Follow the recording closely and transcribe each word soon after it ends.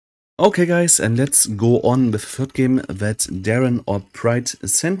Okay guys, and let's go on with the third game that Darren or Pride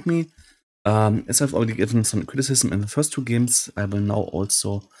sent me. As I've already given some criticism in the first two games, I will now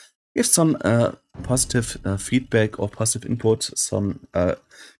also give some positive feedback or positive input, some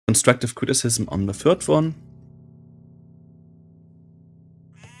constructive criticism on the third one.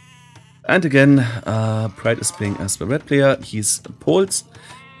 And again, Pride is playing as the red player. He's Poles.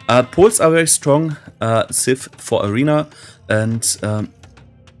 Poles are very strong Civ for Arena, and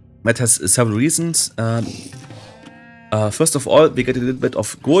that has several reasons. First of all, we get a little bit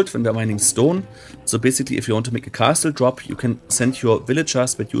of gold when we're mining stone. So basically, if you want to make a castle drop, you can send your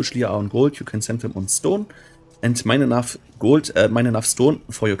villagers that usually are on gold, you can send them on stone and mine enough gold, mine enough stone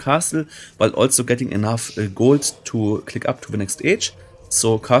for your castle, while also getting enough gold to click up to the next age.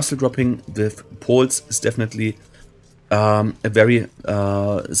 So castle dropping with poles is definitely a very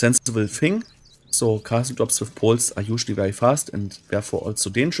sensible thing. So castle drops with poles are usually very fast and therefore also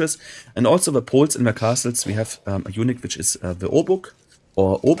dangerous. And also the poles in the castles, we have a unit which is the Obuk,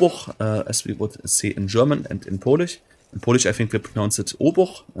 or Obuch, as we would say in German and in Polish. In Polish, I think we pronounce it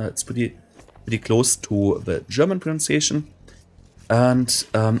Obuch. It's pretty close to the German pronunciation. And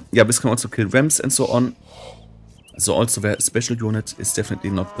yeah, this can also kill rams and so on. So also the special unit is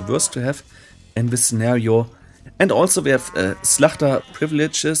definitely not the worst to have in this scenario. And also we have Slachter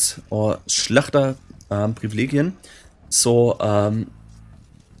privileges or Schlachter Privilegien. So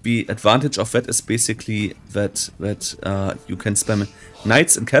the advantage of that is basically that you can spam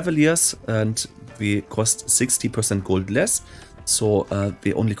knights and cavaliers, and they cost 60% gold less. So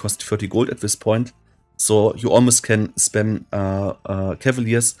they only cost 30 gold at this point. So you almost can spam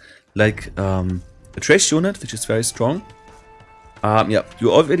cavaliers like a trash unit, which is very strong. Yeah,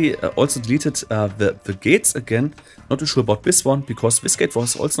 you already also deleted the gates again. Not too sure about this one, because this gate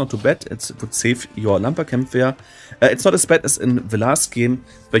was also not too bad. It would save your lumber camp there. It's not as bad as in the last game,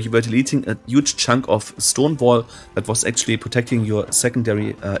 where you were deleting a huge chunk of stone wall that was actually protecting your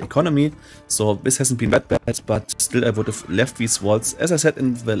secondary economy. So this hasn't been that bad, but still I would have left these walls. As I said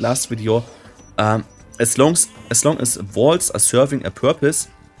in the last video, as long as walls are serving a purpose,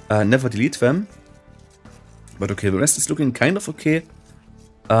 never delete them. But okay, the rest is looking kind of okay.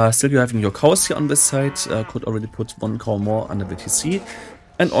 Still you're having your cows here on this side. Could already put one cow more under the TC.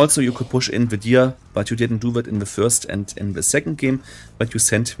 And also you could push in the deer, but you didn't do that in the first and in the second game. But you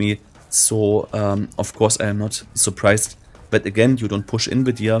sent me, so of course I am not surprised that again you don't push in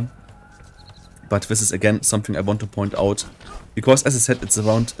the deer. But this is again something I want to point out. Because as I said, it's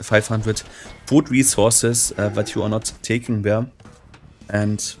around 500 food resources that you are not taking there.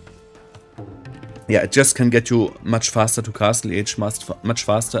 And yeah, it just can get you much faster to castle age, much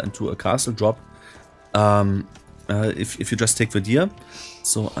faster into a castle drop if you just take the deer.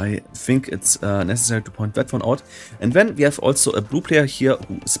 So I think it's necessary to point that one out. And then we have also a blue player here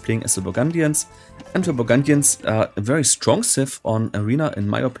who is playing as the Burgundians. And the Burgundians are a very strong civ on Arena, in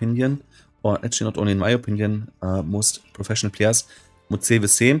my opinion. Or actually not only in my opinion, most professional players would say the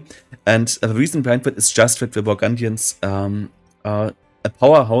same. And the reason behind that is just that the Burgundians are a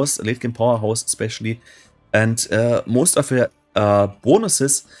powerhouse, a late game powerhouse especially, and most of their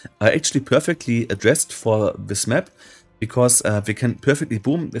bonuses are actually perfectly addressed for this map, because they can perfectly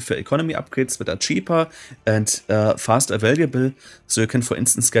boom with the economy upgrades that are cheaper and faster available. So you can, for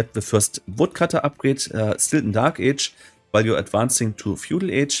instance, get the first woodcutter upgrade still in Dark Age while you're advancing to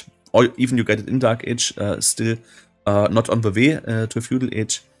Feudal Age, or even you get it in Dark Age, still not on the way to Feudal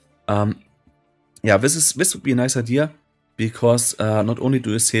Age. Yeah, this would be a nice idea. Because not only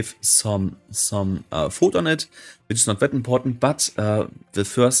do you save some food on it, which is not that important, but the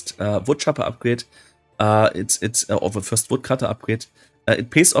first woodchopper upgrade, or the first woodcutter upgrade, it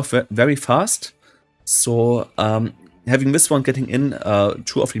pays off very fast. So having this one getting in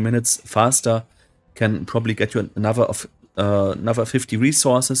 2 or 3 minutes faster can probably get you another 50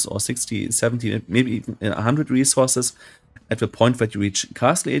 resources, or 60, 70, maybe even 100 resources at the point that you reach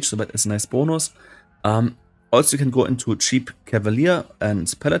Castle Age. So that is a nice bonus. Also, you can go into cheap Cavalier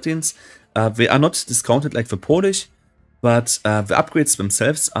and Paladins. They are not discounted like the Polish, but the upgrades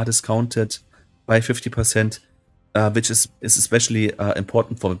themselves are discounted by 50%, which is especially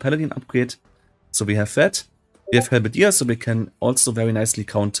important for the Paladin upgrade. So we have that. We have Halberdier, so we can also very nicely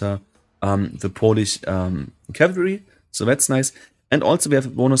counter the Polish cavalry. So that's nice. And also we have a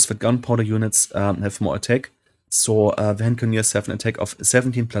bonus that gunpowder units have more attack. So the Handcannoneers have an attack of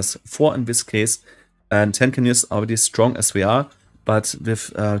 17 plus 4 in this case. And Handcannoneers are already strong as we are, but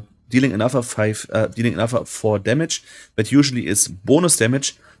with dealing another 4 damage, that usually is bonus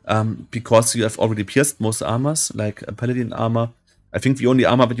damage, because you have already pierced most armors, like a Paladin armor. I think the only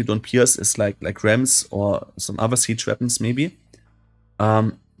armor that you don't pierce is like rams or some other siege weapons maybe.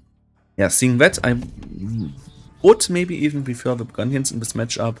 Yeah, seeing that, I would maybe even prefer the Burgundians in this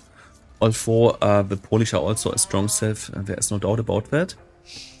matchup. Although the Polish are also a strong self, there is no doubt about that.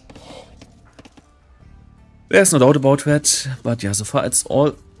 There's no doubt about that, but yeah, so far it's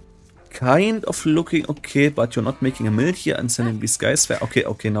all kind of looking okay, but you're not making a mill here and sending these guys there. Okay,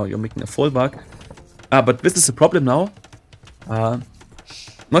 okay, now you're making a fallback. But this is the problem now.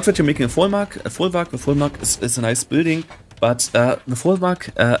 Not that you're making a fallback. The fallback is a nice building, but the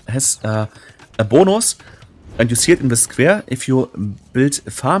fallback has a bonus, and you see it in the square. If you build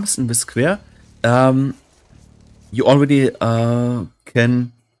farms in the square, you already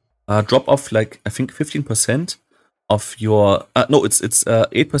can drop off like I think 15% of your no, it's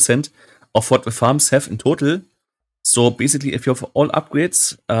 8% of what the farms have in total. So basically, if you have all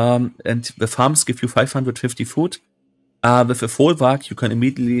upgrades and the farms give you 550 food, with a fallback you can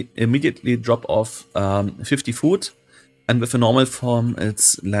immediately drop off 50 food, and with a normal farm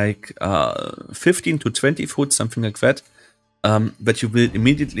it's like 15 to 20 food, something like that, that you will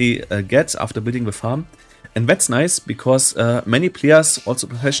immediately get after building the farm. And that's nice because many players, also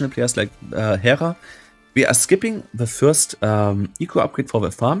professional players like Hera, we are skipping the first eco upgrade for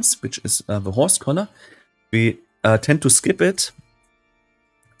the farms, which is the horse collar. We tend to skip it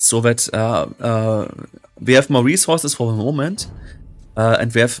so that we have more resources for the moment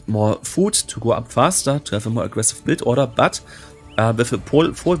and we have more food to go up faster, to have a more aggressive build order. But with a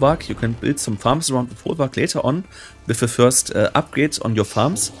fallback, you can build some farms around the fallback later on with the first upgrade on your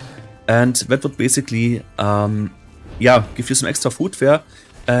farms. And that would basically, yeah, give you some extra food there,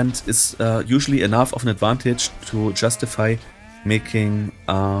 and is usually enough of an advantage to justify making,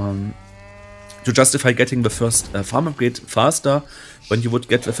 getting the first farm upgrade faster when you would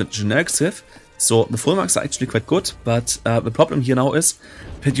get with a generic civ. So the fallbacks are actually quite good, but the problem here now is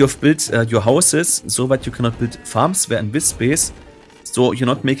that you have built your houses so that you cannot build farms there in this space. So you're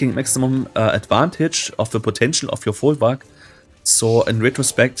not making maximum advantage of the potential of your fallback. So in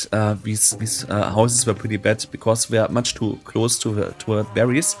retrospect, these houses were pretty bad because they are much too close to the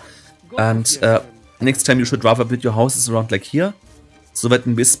berries. And next time you should rather build your houses around like here, so that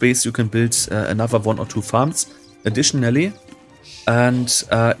in this space you can build another 1 or 2 farms additionally. And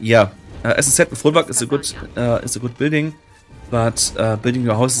yeah, as I said, the fallback is a good building, but building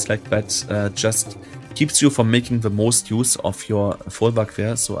your houses like that just keeps you from making the most use of your fallback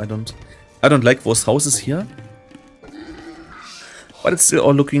there. So I don't like those houses here. But it's still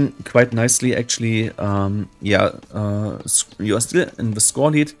all looking quite nicely, actually. Yeah, you are still in the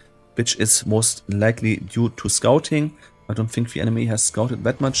score lead, which is most likely due to scouting. I don't think the enemy has scouted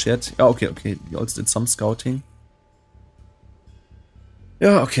that much yet. Oh, okay, you also did some scouting.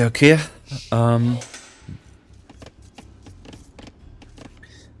 Yeah, okay.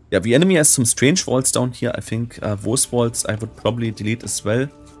 Yeah, the enemy has some strange walls down here. I think those walls I would probably delete as well,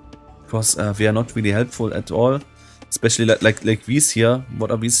 because they are not really helpful at all. Especially like these here. What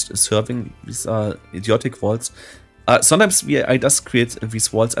are these serving? These are idiotic walls. Sometimes VAI does create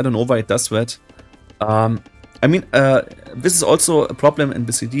these walls. I don't know why it does that. I mean, this is also a problem in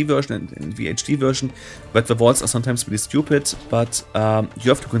the CD version and in the HD version, that the walls are sometimes really stupid. But you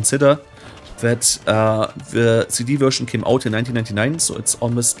have to consider that the CD version came out in 1999, so it's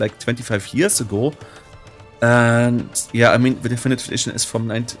almost like 25 years ago. And yeah, I mean, the Definitive Edition is from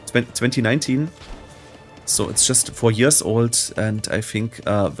 2019. So it's just 4 years old, and I think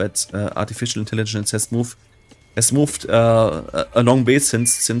that artificial intelligence has moved a long way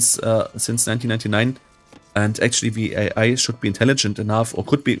since 1999, and actually the AI should be intelligent enough, or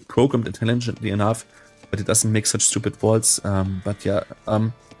could be programmed intelligently enough, but it doesn't make such stupid walls. But yeah,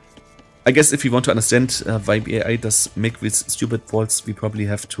 I guess if you want to understand why the AI does make these stupid walls, we probably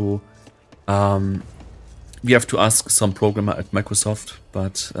have to ask some programmer at Microsoft.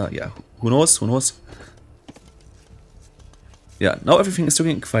 But yeah, who knows? Yeah, now everything is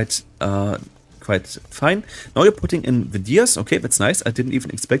looking quite fine. Now you're putting in the deers. Okay, that's nice. I didn't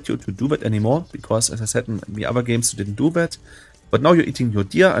even expect you to do that anymore, because as I said in the other games you didn't do that. But now you're eating your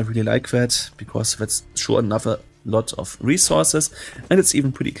deer. I really like that, because that's sure another lot of resources, and it's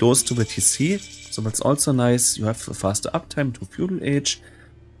even pretty close to the TC, so that's also nice. You have a faster uptime to feudal age.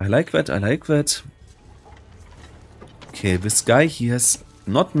 I like that. Okay, this guy, he has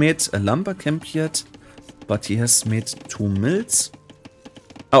not made a lumber camp yet, but he has made 2 mills.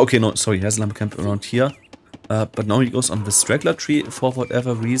 Okay, no, sorry, he has a lumber camp around here. But now he goes on the straggler tree for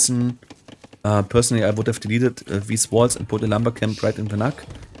whatever reason. Personally, I would have deleted these walls and put a lumber camp right in the neck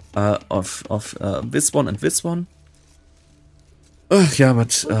of this one and this one. Yeah,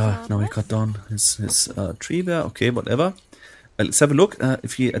 but now he cut down his tree there. Okay, whatever. Let's have a look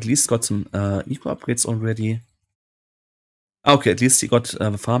if he at least got some eco upgrades already. Okay, at least he got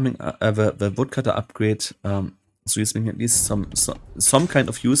the farming, the woodcutter upgrade. So he's making at least some kind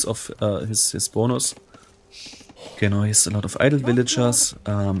of use of his bonus. Okay, now he has a lot of idle villagers.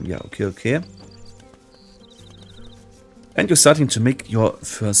 Yeah, okay. And you're starting to make your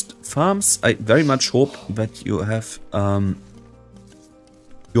first farms. I very much hope that you have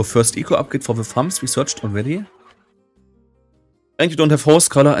your first eco upgrade for the farms we searched already. And you don't have horse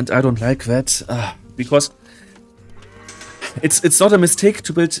color, and I don't like that because it's not a mistake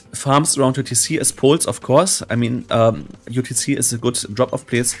to build farms around UTC as poles, of course. I mean, UTC is a good drop-off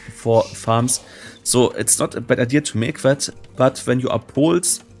place for farms, so it's not a bad idea to make that. But when you are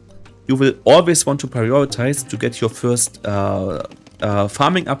poles, you will always want to prioritize to get your first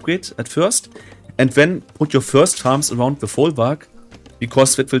farming upgrade at first, and then put your first farms around the folwark,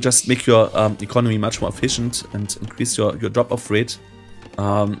 because that will just make your economy much more efficient and increase your drop-off rate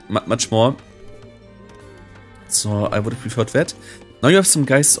much more. So I would have preferred that. Now you have some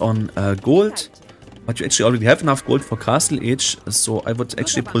guys on gold, but you actually already have enough gold for castle age, so I would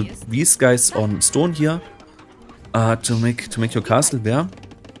actually pull these guys on stone here to make your castle there.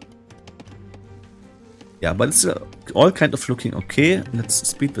 Yeah, but it's all kind of looking okay. Let's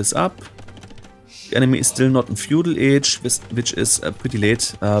speed this up. The enemy is still not in feudal age, which is pretty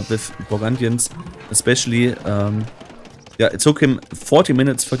late with Burgundians, especially. Yeah, it took him 40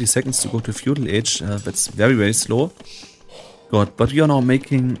 minutes, 30 seconds to go to feudal age. That's very slow. Good, but you are now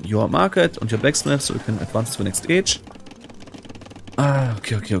making your market and your blacksmith, so you can advance to the next age.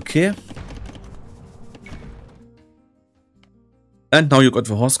 Okay. And now you got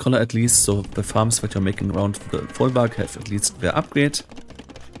the horse collar at least, so the farms that you're making around the folwark have at least their upgrade.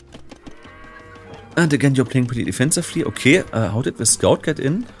 And again, you're playing pretty defensively. Okay, how did the scout get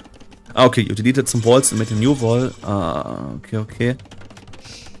in? Okay, you deleted some walls and made a new wall. Okay.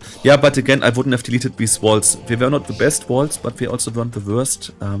 Yeah, but again, I wouldn't have deleted these walls. They were not the best walls, but they also weren't the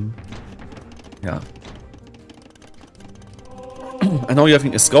worst. Yeah. And now you're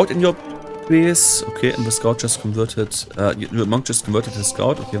having a scout in your base. Okay, and the scout just converted... your monk just converted his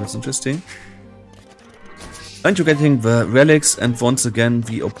scout. Okay, that's interesting. And you're getting the relics, and once again,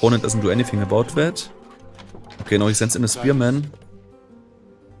 the opponent doesn't do anything about that. Okay, now he sends in a spearman.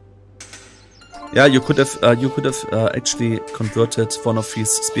 Yeah, you could have actually converted one of these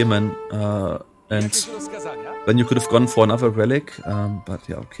spearmen, and then you could have gone for another relic. But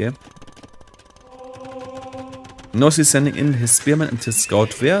yeah, okay. Now he's sending in his spearman and his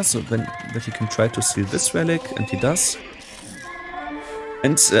scout there, so then that he can try to steal this relic, and he does.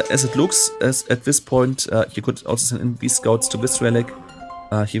 And as it looks, at this point, you could also send in these scouts to this relic.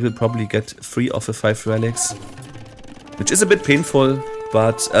 He will probably get 3 of the 5 relics, which is a bit painful.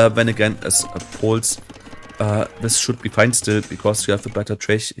 But then again, as poles, this should be fine still, because you have a better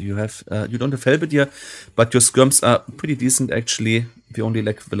trash. You don't have Halberdier, but your skirms are pretty decent actually. We only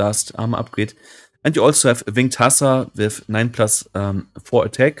lack the last armor upgrade. And you also have a Winged Hussar with 9+4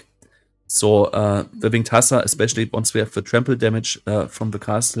 attack. So the Winged Hussar, especially once we have the trample damage from the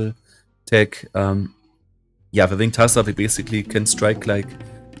castle tag, yeah, the Winged Hussar, we basically can strike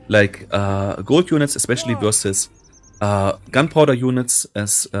like gold units, especially versus gunpowder units,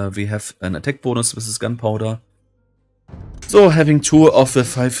 as we have an attack bonus versus gunpowder. So having 2 of the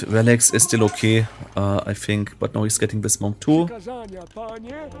 5 relics is still okay, I think, but now he's getting this monk too.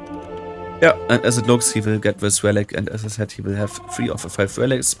 Yeah, and as it looks, he will get this relic, and as I said, he will have 3 of the 5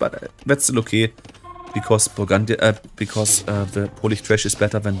 relics, but that's still okay, because the Polish trash is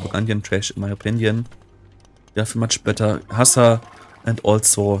better than Burgundian trash, in my opinion. You have a much better Hussar, and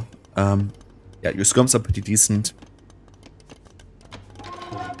also, yeah, your skirms are pretty decent.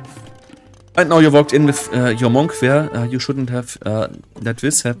 And now you walked in with your monk there. You shouldn't have let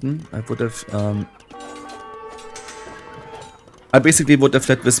this happen. I would have... I basically would have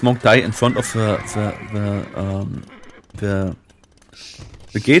let this monk die in front of the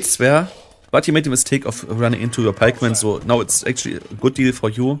gates there. But you made the mistake of running into your pikeman, so now it's actually a good deal for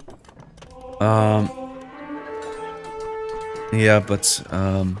you. Yeah, but...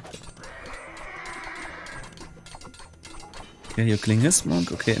 okay, you're killing his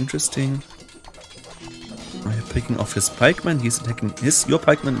monk. Okay, interesting. You're picking off his pikeman. He's attacking your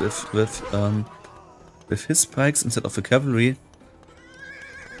pikeman with his pikes instead of the cavalry.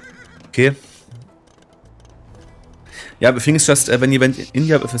 Okay. Yeah, the thing is just, when he went in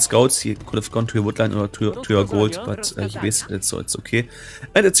here with his scouts, he could have gone to your woodline or to your gold, but he wasted it, so it's okay.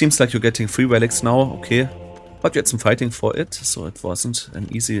 And it seems like you're getting 3 relics now, okay. But you had some fighting for it, so it wasn't an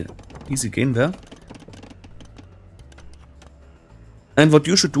easy game there. And what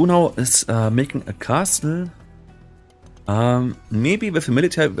you should do now is making a castle. Maybe with the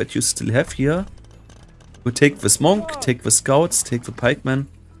military that you still have here. You take this monk, take the scouts, take the pikemen.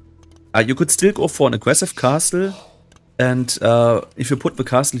 You could still go for an aggressive castle. And if you put the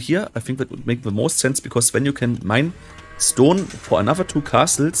castle here, I think that would make the most sense, because then you can mine stone for another 2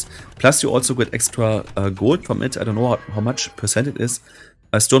 castles, plus you also get extra gold from it. I don't know how much percent it is.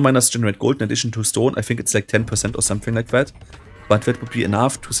 Stone miners generate gold in addition to stone. I think it's like 10% or something like that. But that would be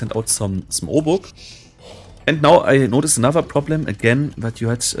enough to send out some O-book. And now I notice another problem again that you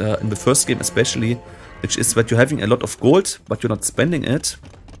had in the first game especially, which is that you're having a lot of gold, but you're not spending it.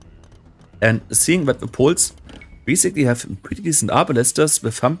 And seeing that the Poles basically have pretty decent arbalesters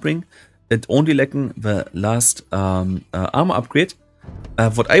with thumbring and only lacking the last armor upgrade.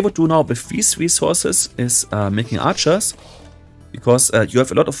 What I would do now with these resources is making archers, because you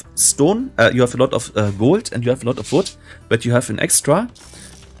have a lot of stone, you have a lot of gold, and you have a lot of wood, but you have an extra.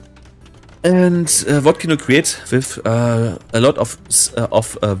 And what can you create with a lot of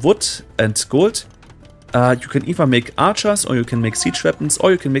wood and gold? You can either make archers, or you can make siege weapons,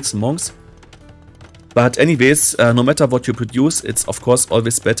 or you can make some monks. But anyways, no matter what you produce, it's of course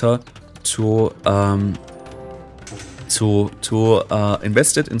always better to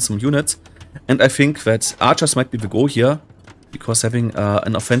invest it in some units. And I think that archers might be the go here, because having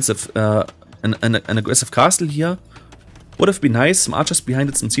an offensive, an aggressive castle here would have been nice. Some archers behind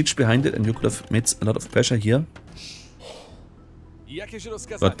it, some siege behind it, and you could have made a lot of pressure here.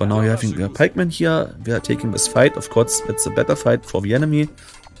 But by now you're having a pikeman here. We are taking this fight. Of course, it's a better fight for the enemy,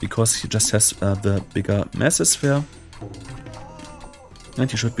 because he just has the bigger masses there. And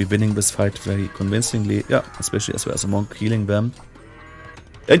he should be winning this fight very convincingly. Yeah, especially as well as a monk healing them.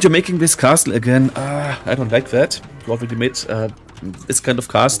 And you're making this castle again. I don't like that. You already made this kind of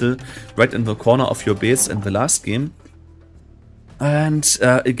castle right in the corner of your base in the last game. And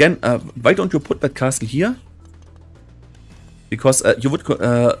again, why don't you put that castle here? Because you would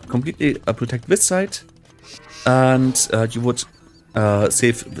completely protect this side. And you would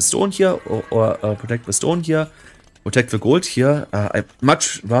save the stone here, or protect the stone here, protect the gold here. I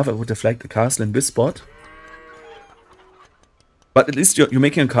much rather would have liked a castle in this spot. But at least you're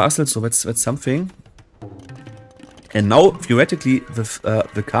making a castle, so that's something. And now, theoretically, with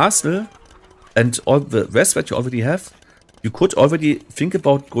the castle and all the rest that you already have, you could already think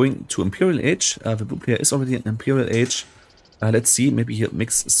about going to Imperial Age. The blue player is already in Imperial Age. Let's see, maybe he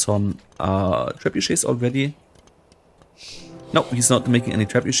makes some trebuchets already. No, he's not making any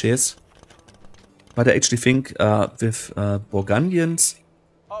trebuchets. But I actually think with Burgundians,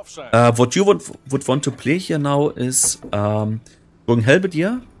 what you would want to play here now is going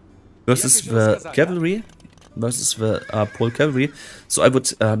Halberdier versus the cavalry, versus the Pole cavalry. So I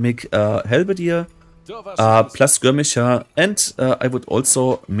would make Halberdier plus skirmisher, and I would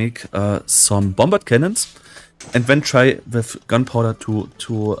also make some bombard cannons. And then try with gunpowder to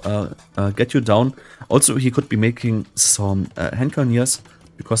get you down. Also, he could be making some hand cannoneers,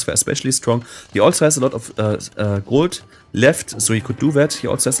 because they're especially strong. He also has a lot of gold left, so he could do that. He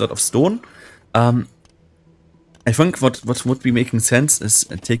also has a lot of stone. I think what would be making sense is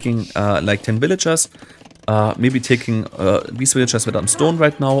taking like 10 villagers. Maybe taking these villagers that are on stone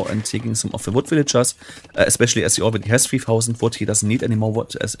right now, and taking some of the wood villagers. Especially as he already has 3000 wood, he doesn't need any more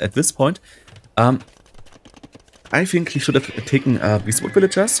wood at this point. I think he should have taken these wood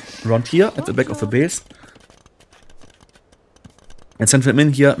villagers around here at the back of the base. And send them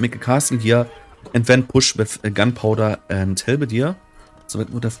in here, make a castle here, and then push with gunpowder and halberdier. So that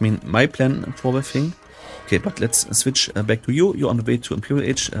would have been my plan for the thing. Okay, but let's switch back to you. You're on the way to Imperial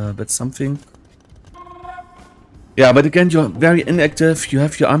Age, that's something. Yeah, but again, you're very inactive. You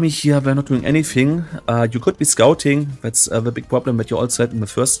have your army here, they're not doing anything. You could be scouting, that's the big problem that you also had in the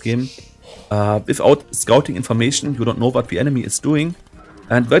first game. Without scouting information, you don't know what the enemy is doing.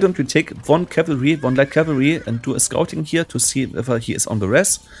 And why don't you take one light cavalry, and do a scouting here to see whether he is on the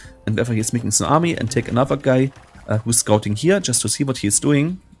res, and whether he is making some army, and take another guy who's scouting here, just to see what he is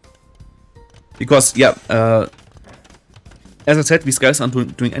doing. Because, yeah, as I said, these guys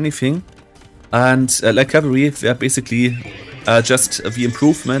aren't doing anything. And light cavalry, they're basically just the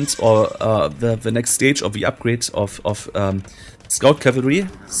improvement, or the next stage of the upgrade of scout cavalry.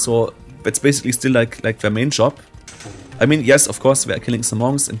 So that's basically still like their main job. I mean, yes, of course, we are killing some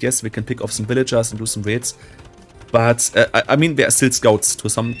monks, and yes, we can pick off some villagers and do some raids. But, I mean, they are still scouts to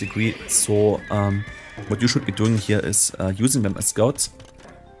some degree. So, what you should be doing here is using them as scouts.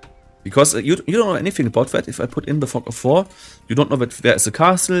 Because you don't know anything about that. If I put in the Fog of War, you don't know that there is a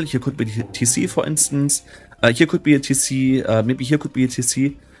castle. Here could be TC, for instance. Here could be a TC. Maybe here could be a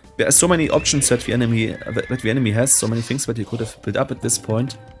TC. There are so many options that the enemy has. So many things that you could have built up at this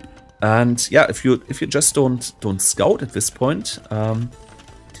point. And yeah, if you just don't scout at this point,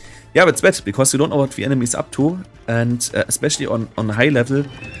 Yeah, but it's bad because you don't know what the enemy is up to, and especially on high level.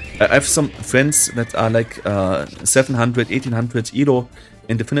 I have some friends that are like 700, 1800 ELO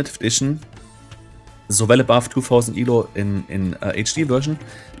in Definitive Edition, so well above 2000 ELO in HD version,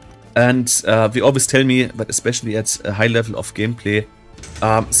 and they always tell me that especially at a high level of gameplay,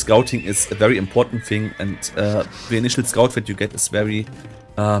 scouting is a very important thing, and the initial scout that you get is very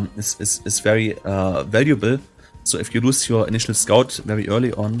valuable. So if you lose your initial scout very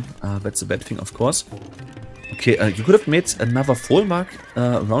early on, that's a bad thing, of course. Okay, you could have made another full mark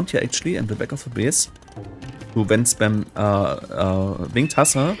around here actually in the back of the base to then spam Winged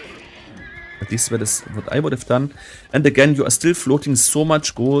Hussar. At least that is what I would have done. And again, you are still floating so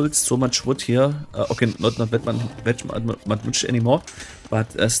much gold, so much wood here. Okay, not that much anymore,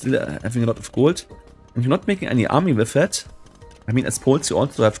 but still having a lot of gold. And you're not making any army with that. I mean, as Poles, you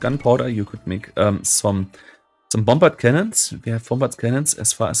also have gunpowder. You could make some bombard cannons. We have bombard cannons,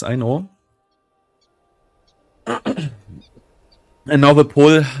 as far as I know. And now the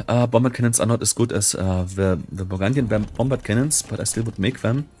Pole bombard cannons are not as good as the Burgundian bombard cannons, but I still would make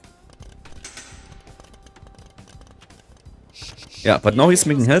them. Yeah, but now he's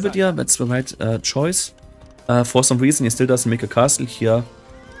making Helvetier. That's the right choice. For some reason, he still doesn't make a castle here.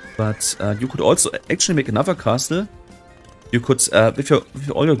 But you could also actually make another castle. You could,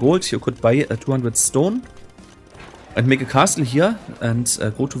 with all your gold, you could buy 200 stone and make a castle here and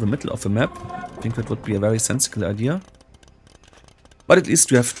go to the middle of the map. I think that would be a very sensible idea. But at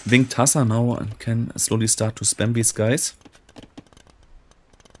least you have Winged Hussar now and can slowly start to spam these guys.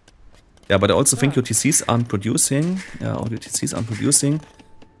 Yeah, but I also think your TCs aren't producing. Yeah, all your TCs aren't producing.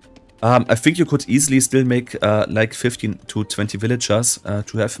 I think you could easily still make like 15 to 20 villagers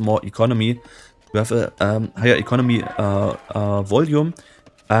to have more economy. You have a higher economy volume,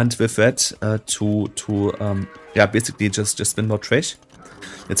 and with that yeah, basically just spin more trash.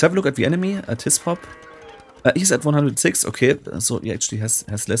 Let's have a look at the enemy at his pop. He's at 106. Okay, so he actually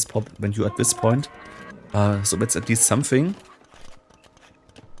has less pop than you at this point. So that's at least something.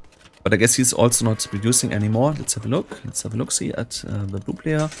 But I guess he's also not reducing anymore. Let's have a look. Let's have a look-see at the blue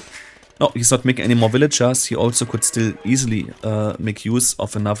player. No, he's not making any more villagers. He also could still easily make use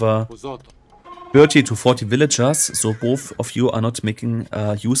of another 30 to 40 villagers. So both of you are not making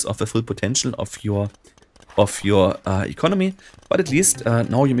use of the full potential of your economy. But at least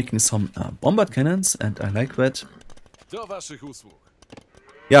now you're making some bombard cannons, and I like that.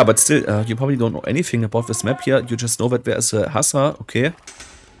 Yeah, but still, you probably don't know anything about this map here. You just know that there is a Hussar. Okay.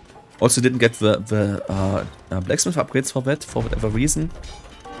 Also didn't get the blacksmith upgrades for that, for whatever reason.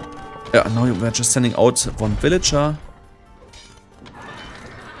 Yeah, now we're just sending out one villager.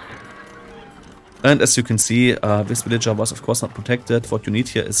 And as you can see, this villager was of course not protected. What you need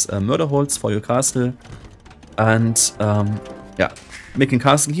here is murder holes for your castle. And yeah, making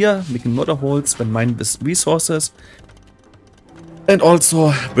castle here, making murder holes, then mine with resources. And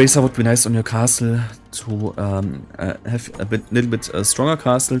also, bracer would be nice on your castle to have a little bit stronger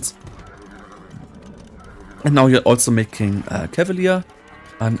castles. And now you're also making Cavalier.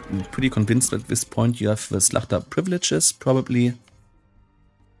 I'm pretty convinced that at this point you have the Slachter privileges, probably.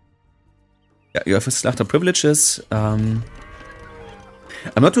 Yeah, you have the Slachter privileges. I'm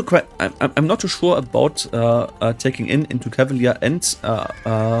not too sure about taking into Cavalier and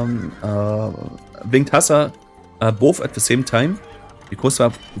Winged Hussar both at the same time, because they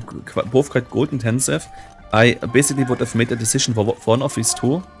are both quite gold intensive. I basically would have made a decision for one of these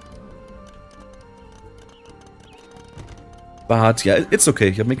two. But yeah, it's okay.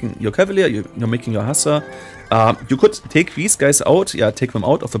 You're making your Cavalier, you're making your Hussar. You could take these guys out, yeah, take them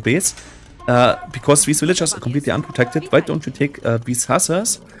out of the base. Because these villagers are completely unprotected. Why don't you take these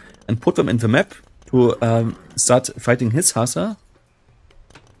Hussars and put them in the map to start fighting his Hussar?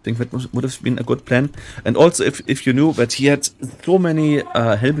 I think that would have been a good plan. And also, if you knew that he had so many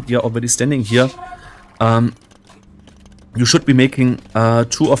Helvetier already standing here, you should be making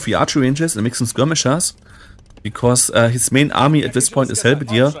 2 of the archery ranges and mixing skirmishers. Because his main army at this point is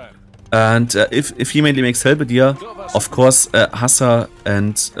Helvetier. And if he mainly makes Helvetier, of course Hussar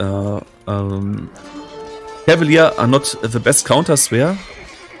and Cavalier are not the best counters there.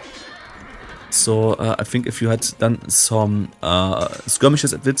 So I think if you had done some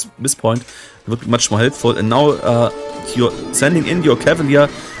skirmishes at this point, it would be much more helpful. And now you're sending in your Cavalier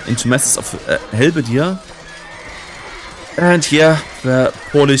into masses of Helvetier. And here, the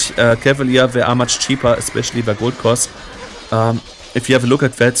Polish Cavalier, they are much cheaper, especially by gold cost. If you have a look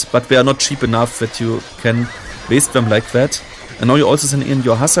at that, but they are not cheap enough that you can waste them like that. And now you also send in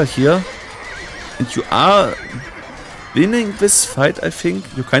your Hussar here. And you are winning this fight, I think.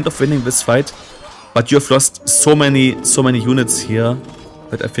 You're kind of winning this fight. But you have lost so many units here.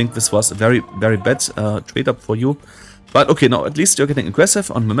 but I think this was a very, very bad trade-up for you. But okay, now at least you're getting aggressive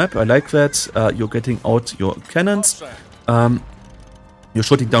on the map. I like that. You're getting out your cannons. You're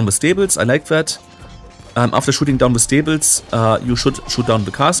shooting down the stables. I like that. After shooting down the stables, you should shoot down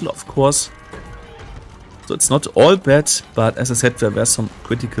the castle, of course. So it's not all bad, but as I said, there were some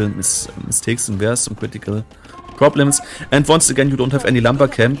critical mistakes and there are some critical problems. And once again, you don't have any lumber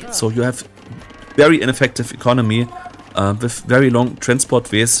camp, so you have very ineffective economy with very long transport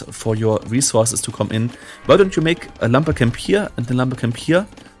ways for your resources to come in. Why don't you make a lumber camp here and a lumber camp here?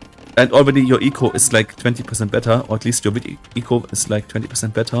 And already your eco is like 20% better, or at least your wheat eco is like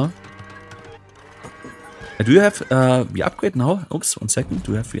 20% better. Do you have the upgrade now? Oops, 1 second.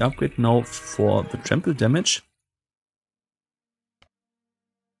 Do you have the upgrade now for the trample damage?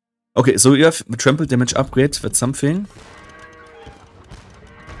 Okay, so you have the trample damage upgrade. That's something.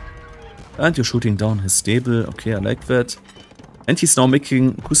 And you're shooting down his stable. Okay, I like that. And he's now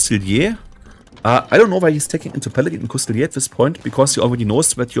making Coustelier. I don't know why he's taking into Paladin and Coustelier at this point, because he already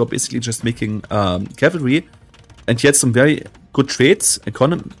knows that you're basically just making cavalry. And he had some very good trades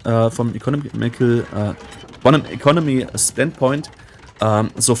from an economy standpoint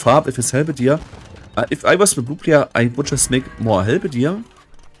so far with his Halberdier. If I was the blue player, I would just make more Halberdier.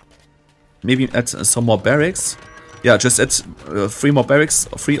 Maybe add some more barracks. Yeah, just add 3 or 4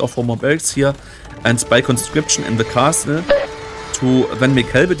 more barracks here. And by conscription in the castle to then make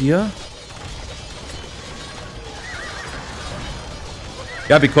Halberdier.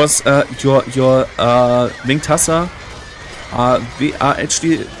 Yeah, because your Winged Hussar, they are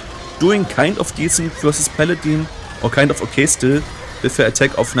actually doing kind of decent versus Paladin, or kind of okay still, with the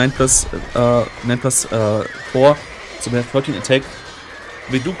attack of 9 plus 4, so we have 13 attack.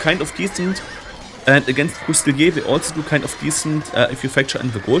 They do kind of decent, and against Coustelier they also do kind of decent if you factor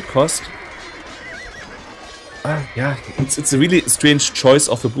in the gold cost. Yeah, it's a really strange choice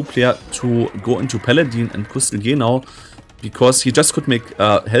of the blue player to go into Paladin and Coustelier now, because he just could make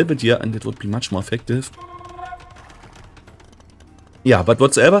Halberdier and it would be much more effective. Yeah, but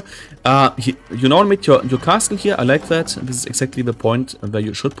whatsoever, you now made your castle here. I like that. This is exactly the point where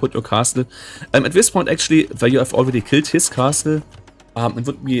you should put your castle. At this point, actually, where you have already killed his castle, it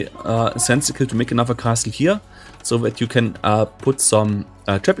would be sensible to make another castle here, so that you can put some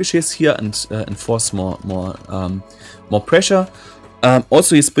trebuchets here and enforce more pressure.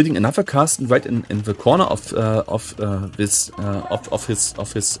 Also, he's building another castle right in the corner of his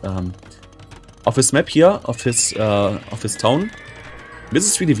map here, of his town. This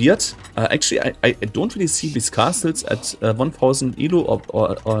is really weird. Actually, I don't really see these castles at 1000 ELO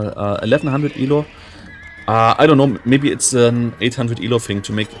or 1100 ELO. I don't know, maybe it's an 800 ELO thing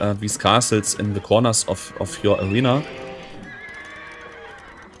to make these castles in the corners of your arena.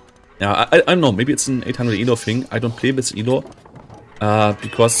 Yeah, I don't know, maybe it's an 800 ELO thing. I don't play this ELO.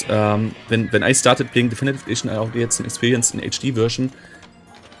 Because when I started playing Definitive Edition, I already had some experience in HD version.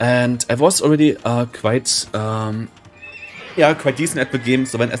 And I was already quite decent at the game.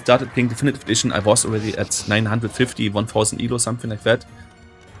 So when I started playing Definitive Edition, I was already at 950, 1000 ELO, something like that.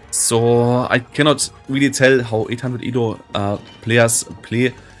 So I cannot really tell how 800 ELO players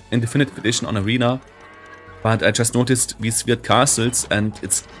play in Definitive Edition on Arena. But I just noticed these weird castles, and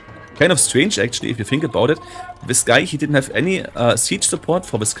it's kind of strange actually if you think about it. This guy, he didn't have any siege support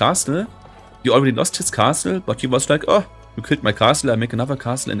for this castle. He already lost his castle, but he was like, oh, you killed my castle, I make another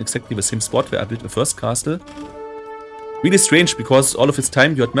castle in exactly the same spot where I built the first castle. Really strange, because all of his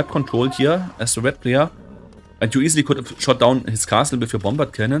time you had map control here as the red player, and you easily could have shot down his castle with your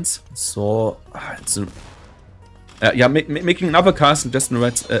bombard cannons. So, it's a, yeah, making another castle just in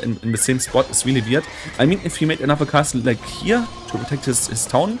the same spot is really weird. I mean, if he made another castle like here to protect his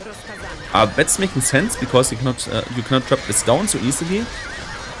town, that's making sense, because you cannot drop this down so easily.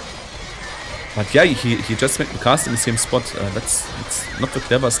 But yeah, he just made the castle in the same spot. That's not the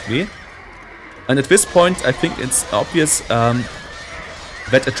cleverest way. And at this point, I think it's obvious that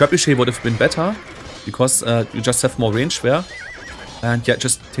a trebuchet would have been better, because you just have more range there. And yeah,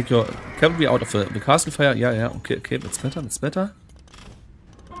 just take your cavalry out of the castle fire. Yeah, okay, that's better.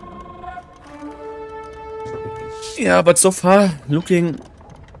 Yeah, but so far looking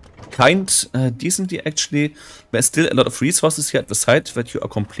kind decently actually. There's still a lot of resources here at the site that you are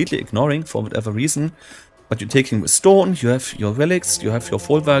completely ignoring for whatever reason. But you're taking with stone, you have your relics, you have your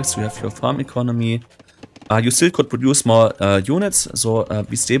folwarks, you have your farm economy. You still could produce more units, so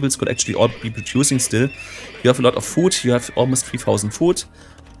these stables could actually all be producing still. You have a lot of food, you have almost 3000 food.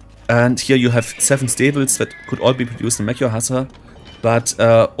 And here you have 7 stables that could all be produced in Meteor Hussar. But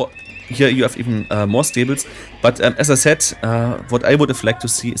here you have even more stables. But as I said, what I would have liked to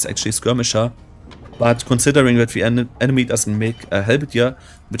see is actually Skirmisher. But considering that the enemy doesn't make a Halberdier,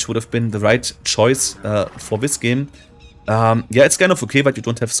 which would have been the right choice for this game, yeah, it's kind of okay that you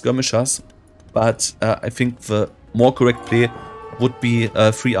don't have skirmishers, but I think the more correct play would be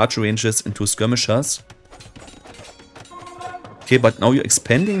 3 archer ranges into skirmishers. Okay, but now you're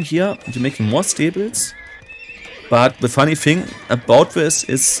expanding here, you're making more stables. But the funny thing about this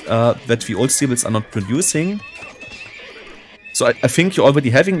is that the old stables are not producing. So I think you're already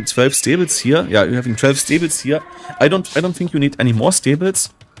having 12 stables here. Yeah, you're having 12 stables here. I don't think you need any more stables.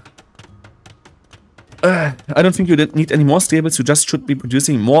 I don't think you need any more stables. You just should be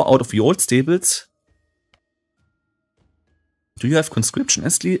producing more out of the old stables. Do you have conscription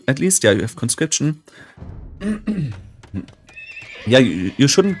at least? Yeah, you have conscription. Yeah, you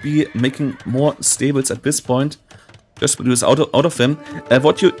shouldn't be making more stables at this point. Just produce out of them.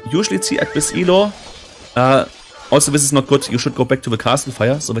 What you usually see at this ELO, also this is not good. You should go back to the castle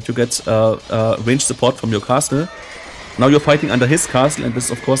fire so that you get range support from your castle. Now you're fighting under his castle, and this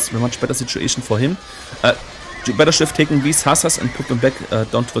is of course a much better situation for him. You better should have taken these hussars and put them back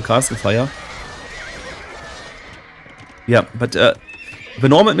down to the castle fire. Yeah, but the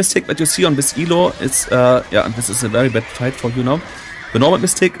normal mistake that you see on this ELO is, yeah, and this is a very bad fight for you now. The normal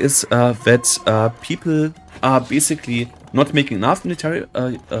mistake is that people are basically not making enough military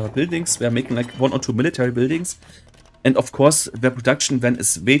buildings. They are making like 1 or 2 military buildings. And of course, their production then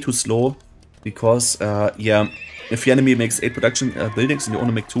is way too slow. Because, yeah, if the enemy makes 8 production buildings and you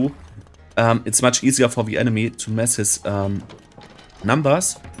only make 2, it's much easier for the enemy to mess his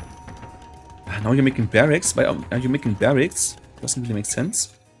numbers. Now you're making barracks. Why are you making barracks? Doesn't really make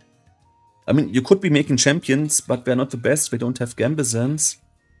sense. I mean, you could be making champions, but they're not the best. They don't have gambizons.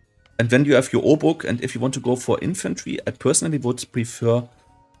 And then you have your O-book, and if you want to go for infantry, I personally would prefer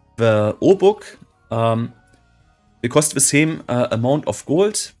the O-book. They cost the same amount of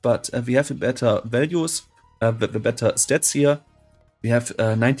gold, but we have better values, the better stats here. We have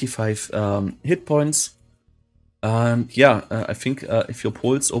 95 hit points. And yeah, I think if your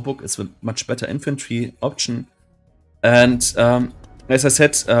Poles O-book is a much better infantry option. And as I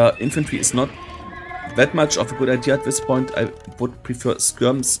said, infantry is not that much of a good idea at this point. I would prefer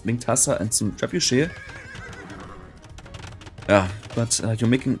skirms, winged hussar, and some trebuchet. Yeah, but you're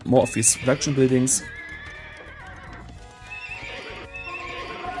making more of these production buildings.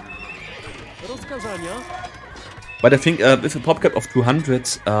 But I think with a pop cap of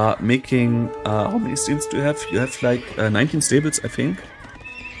 200, making how many stables do you have? You have like 19 stables, I think.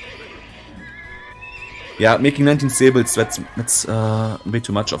 Yeah, making 19 stables, that's way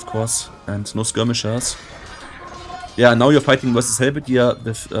too much, of course, and no skirmishers. Yeah, now you're fighting versus Halberdier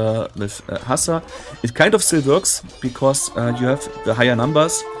with Hussar. It kind of still works because you have the higher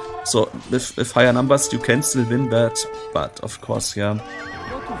numbers. So with higher numbers you can still win that, but of course, yeah,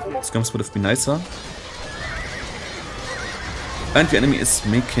 skirms would have been nicer. And the enemy is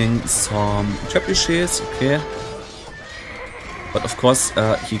making some trebuchets, okay. But of course,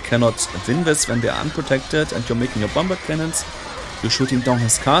 he cannot win this when they are unprotected, and you're making your bombard cannons. You're shooting down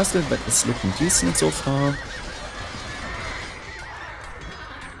his castle, that is looking decent so far.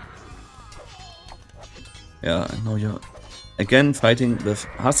 Yeah, and now you're again fighting with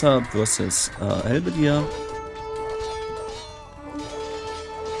Hussar versus Halberdier.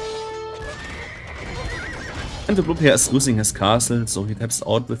 And the blue player is losing his castle, so he taps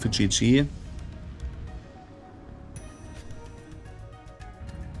out with the GG.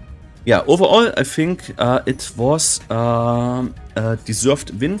 Yeah, overall, I think it was a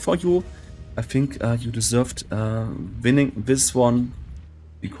deserved win for you. I think you deserved winning this one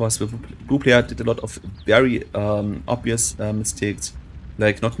because the blue player did a lot of very obvious mistakes,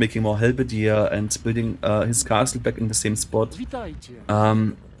 like not making more Halberdier and building his castle back in the same spot.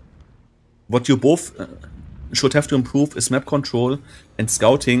 What you both should have to improve is map control and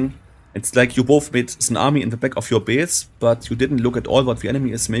scouting. It's like you both made an army in the back of your base, but you didn't look at all what the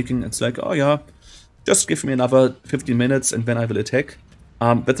enemy is making. It's like, oh yeah, just give me another 15 minutes and then I will attack.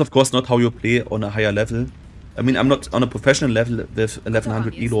 That's of course not how you play on a higher level. I mean, I'm not on a professional level with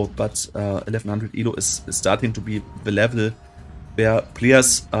 1100 ELO, but 1100 ELO is starting to be the level where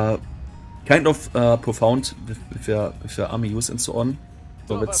players are kind of profound with their army use and so on.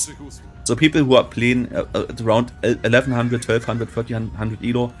 So people who are playing at around 1100, 1200, 1300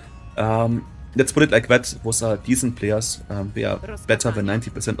 ELO, let's put it like that, those are decent players. They are better than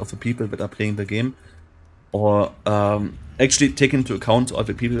 90% of the people that are playing the game. Or actually take into account all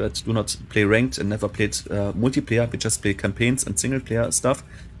the people that do not play ranked and never played multiplayer, they just play campaigns and single player stuff.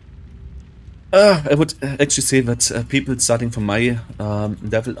 I would actually say that people starting from my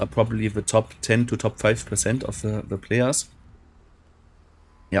level are probably the top 10 to top 5% of the players.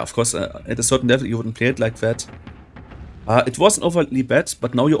 yeah, of course, at a certain level you wouldn't play it like that. It wasn't overly bad,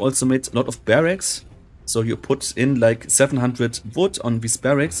 but now you also made a lot of barracks. So you put in like 700 wood on these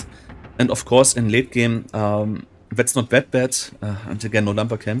barracks. And of course, in late game, that's not that bad. And again, no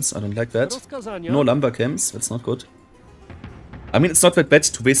lumber camps. I don't like that. No lumber camps. That's not good. I mean, it's not that bad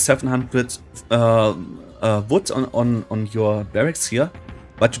to waste 700 wood on your barracks here.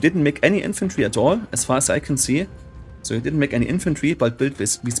 But you didn't make any infantry at all, as far as I can see. So you didn't make any infantry, but built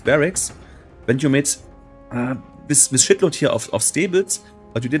these barracks. Then you made this shitload here of stables,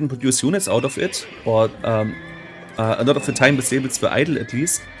 but you didn't produce units out of it. Or a lot of the time the stables were idle at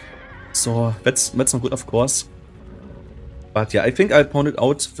least. So that's not good, of course. But yeah, I think I pointed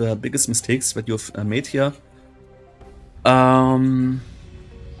out the biggest mistakes that you've made here. Yeah,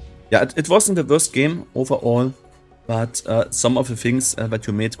 it wasn't the worst game overall, but some of the things that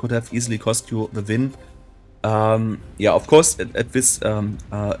you made could have easily cost you the win. Yeah, of course, at this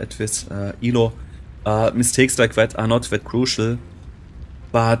ELO, mistakes like that are not that crucial.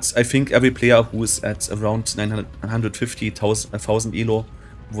 But I think every player who is at around 950,000 ELO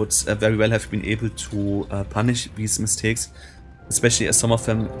would very well have been able to punish these mistakes, especially as some of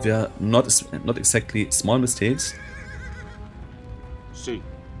them were not exactly small mistakes. See.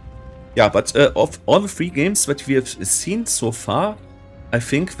 Yeah, but of all the 3 games that we have seen so far, I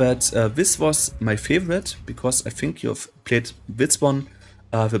think that this was my favorite, because I think you've played this one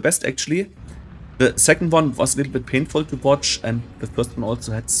the best actually. The second one was a little bit painful to watch, and the first one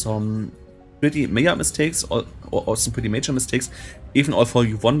also had some pretty major mistakes, or some pretty major mistakes, even although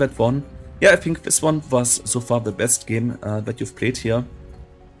you won that one. Yeah, I think this one was so far the best game that you've played here.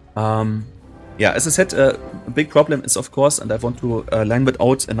 Yeah, as I said, a big problem is, of course, and I want to line that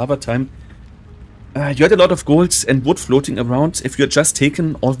out another time, you had a lot of gold and wood floating around. If you had just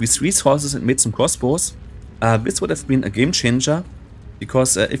taken all these resources and made some crossbows, this would have been a game changer.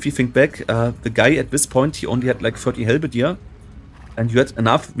 Because if you think back, the guy at this point, he only had like 30 halberdier, and you had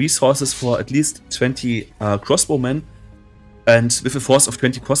enough resources for at least 20 crossbowmen. And with a force of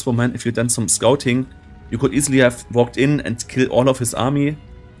 20 crossbowmen, if you'd done some scouting, you could easily have walked in and killed all of his army,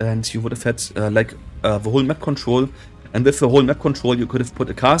 and you would have had like the whole map control. And with the whole map control, you could have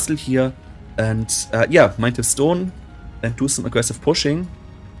put a castle here, and yeah, mine the stone, and do some aggressive pushing.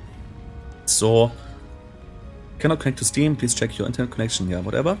 So, cannot connect to Steam, please check your internet connection, yeah,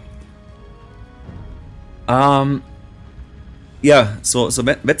 whatever. Yeah, so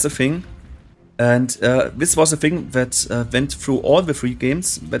that's the thing. And this was a thing that went through all the 3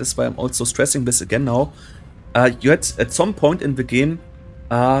 games. That is why I'm also stressing this again now. You had at some point in the game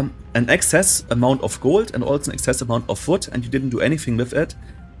an excess amount of gold and also an excess amount of wood, and you didn't do anything with it.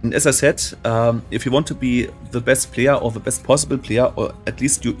 And as I said, if you want to be the best player or the best possible player, or at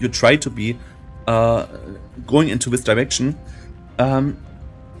least you try to be going into this direction, a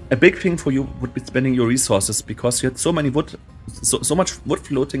big thing for you would be spending your resources, because you had so many wood, so much wood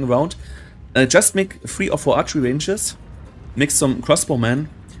floating around. Just make 3 or 4 archery ranges, make some crossbowmen,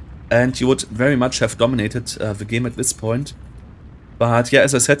 and you would very much have dominated the game at this point. But yeah,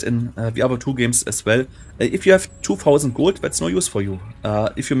 as I said in the other 2 games as well, if you have 2000 gold, that's no use for you.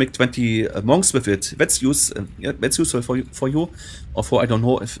 If you make 20 monks with it, that's useful for you. Or for, I don't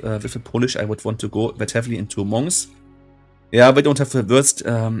know, if with a Polish I would want to go that heavily into monks. Yeah, we don't have the worst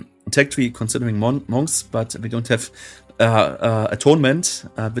tech tree considering monks, but we don't have atonement,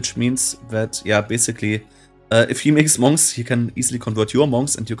 which means that, yeah, basically, if he makes monks, he can easily convert your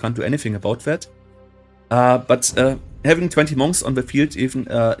monks, and you can't do anything about that. But having 20 monks on the field, even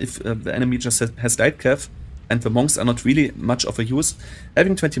if the enemy just has light cav, and the monks are not really much of a use,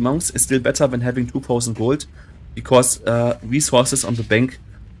 having 20 monks is still better than having 2000 gold, because resources on the bank,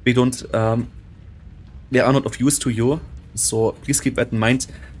 they are not of use to you. So please keep that in mind.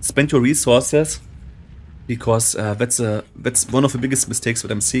 Spend your resources, because that's one of the biggest mistakes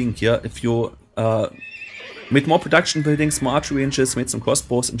that I'm seeing here. If you made more production buildings, more archery ranges, made some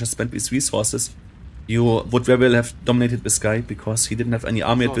crossbows, and just spent these resources, you would very well have dominated this guy, because he didn't have any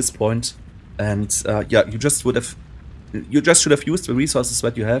army at this point. And yeah, you just should have used the resources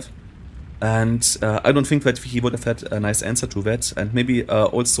that you have. And I don't think that he would have had a nice answer to that. And maybe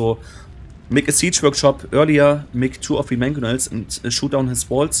also make a siege workshop earlier, make 2 or 3 mangonels, and shoot down his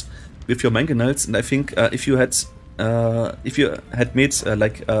walls with your mangonels. And I think if you had made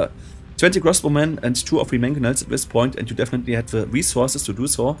like 20 crossbowmen and 2 or 3 mangonels at this point, and you definitely had the resources to do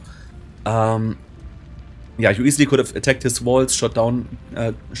so, yeah, you easily could have attacked his walls, shot down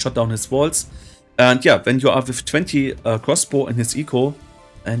his walls. And yeah, when you are with 20 crossbow in his eco,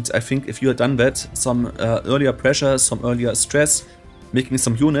 and I think if you had done that, some earlier pressure, some earlier stress, making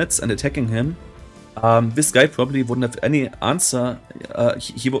some units and attacking him, This guy probably wouldn't have any answer.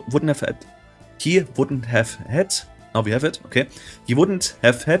 He wouldn't have had. He wouldn't have had. Now we have it. Okay. He wouldn't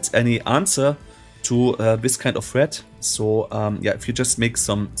have had any answer to this kind of threat. So yeah, if you just make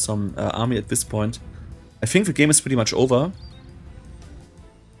some army at this point, I think the game is pretty much over.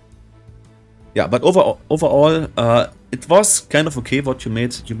 Yeah, but overall, it was kind of okay what you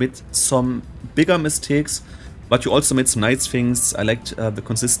made. You made some bigger mistakes, but you also made some nice things. I liked the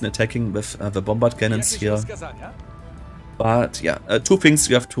consistent attacking with the bombard cannons here. But yeah, two things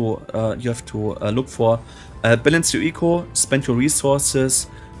you have to look for: balance your eco, spend your resources,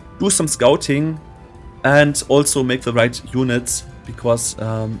 do some scouting, and also make the right units, because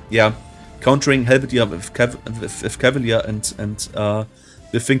yeah, countering Helvetia with Cavalier and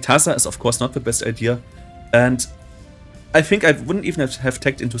with Winged Hussar is of course not the best idea. And I think I wouldn't even have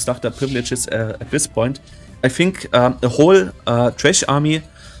tagged into starter privileges at this point. I think a whole trash army,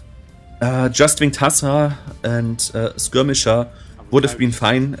 just Winged Hussar and Skirmisher would have been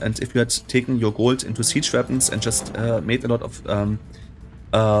fine. And if you had taken your gold into siege weapons and just made a lot of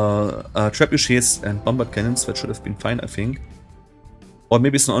trebuchets and bombard cannons, that should have been fine, I think. Or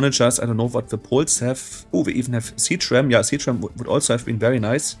maybe it's not onagers, I don't know what the Poles have. Oh, we even have siege ram. Yeah, siege ram would also have been very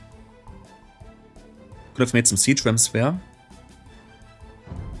nice. Could have made some siege rams there.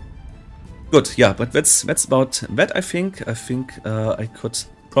 Good, yeah, but that's about that, I think. I think I could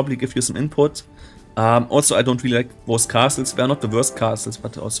probably give you some input. Also, I don't really like those castles. They're not the worst castles,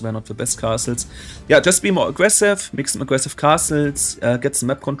 but also they're not the best castles. Yeah, just be more aggressive, make some aggressive castles, get some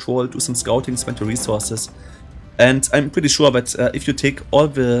map control, do some scouting, spend your resources. And I'm pretty sure that if you take all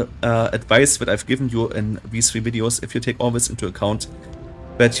the advice that I've given you in these 3 videos, if you take all this into account,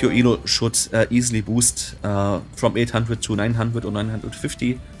 that your ELO should easily boost from 800 to 900 or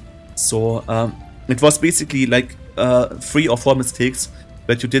 950. So it was basically like 3 or 4 mistakes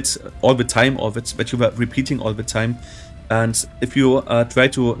that you did all the time, or that you were repeating all the time. And if you try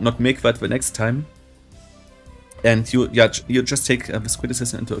to not make that the next time, and you just take this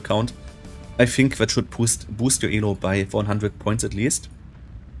criticism into account, I think that should boost your ELO by 100 points at least.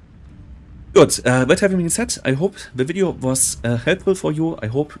 Good, that having been said, I hope the video was helpful for you. I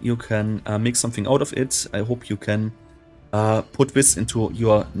hope you can make something out of it. I hope you can put this into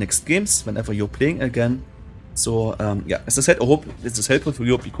your next games whenever you're playing again. So yeah, as I said, I hope this is helpful for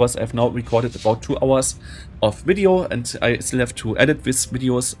you, because I've now recorded about 2 hours of video and I still have to edit these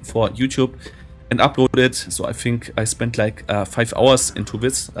videos for YouTube and upload it. So I think I spent like 5 hours into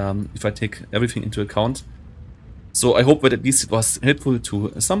this, if I take everything into account. So I hope that at least it was helpful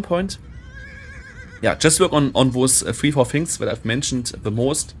to some point. Yeah, just work on those 3-4 things that I've mentioned the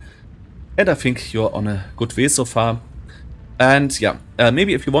most, and I think you're on a good way so far. And yeah,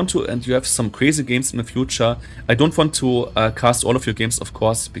 maybe if you want to and you have some crazy games in the future, I don't want to cast all of your games, of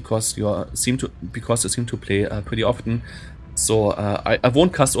course, because you seem to play pretty often. So I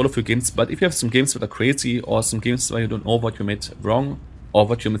won't cast all of your games, but if you have some games that are crazy, or some games where you don't know what you made wrong or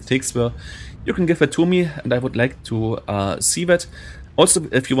what your mistakes were, you can give that to me, and I would like to see that. Also,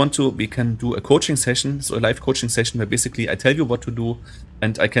 if you want to, we can do a coaching session, so a live coaching session where basically I tell you what to do,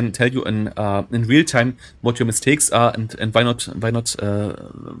 and I can tell you in real time what your mistakes are, and why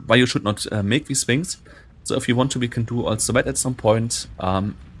you should not make these things. So if you want to, we can do also that at some point.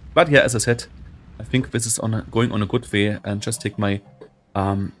 But yeah, as I said, I think this is going on a good way, and just take my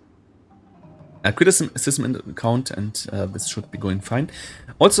criticism into account, and this should be going fine.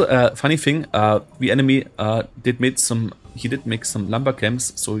 Also, funny thing, the enemy did make some lumber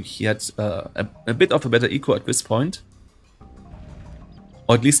camps, so he had a bit of a better eco at this point,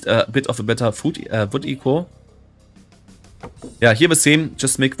 or at least a bit of a better wood eco. Yeah, here the same.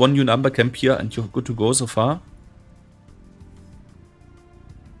 Just make 1 new lumber camp here, and you're good to go so far.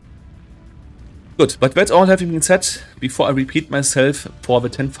 Good, but that's all having been said. Before I repeat myself for the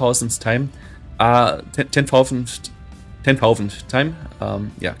 10,000th time, 10,000th time,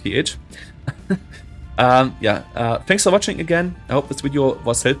 yeah, TH. Yeah, thanks for watching again. I hope this video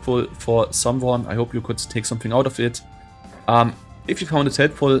was helpful for someone. I hope you could take something out of it. If you found it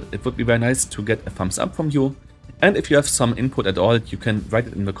helpful, it would be very nice to get a thumbs up from you. And if you have some input at all, you can write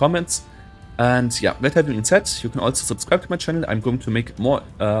it in the comments. And yeah, that having been said, you can also subscribe to my channel. I'm going to make more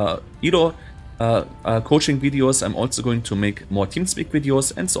ELO coaching videos. I'm also going to make more TeamSpeak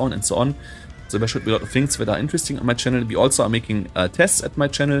videos, and so on and so on. So there should be a lot of things that are interesting on my channel. We also are making tests at my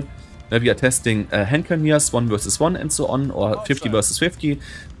channel, where we are testing hand cannoneers 1 versus 1 and so on, or 50 versus 50.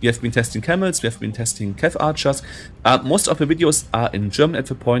 We have been testing camels, we have been testing cav archers. Most of the videos are in German at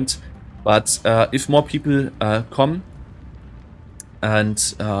the point, but if more people come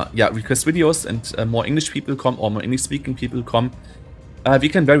and yeah, request videos, and more English people come, or more English speaking people come, We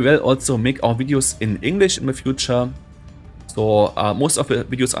can very well also make our videos in English in the future. So most of the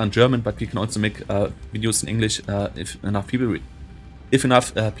videos are in German, but we can also make videos in English if enough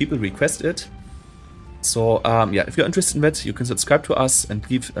people request it. So yeah, if you're interested in that, you can subscribe to us and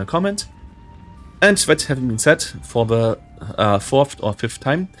leave a comment. And that having been said, for the 4th or 5th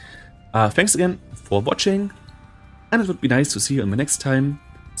time, thanks again for watching, and it would be nice to see you in the next time.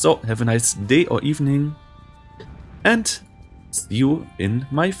 So have a nice day or evening, and see you in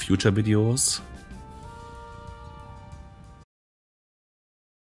my future videos.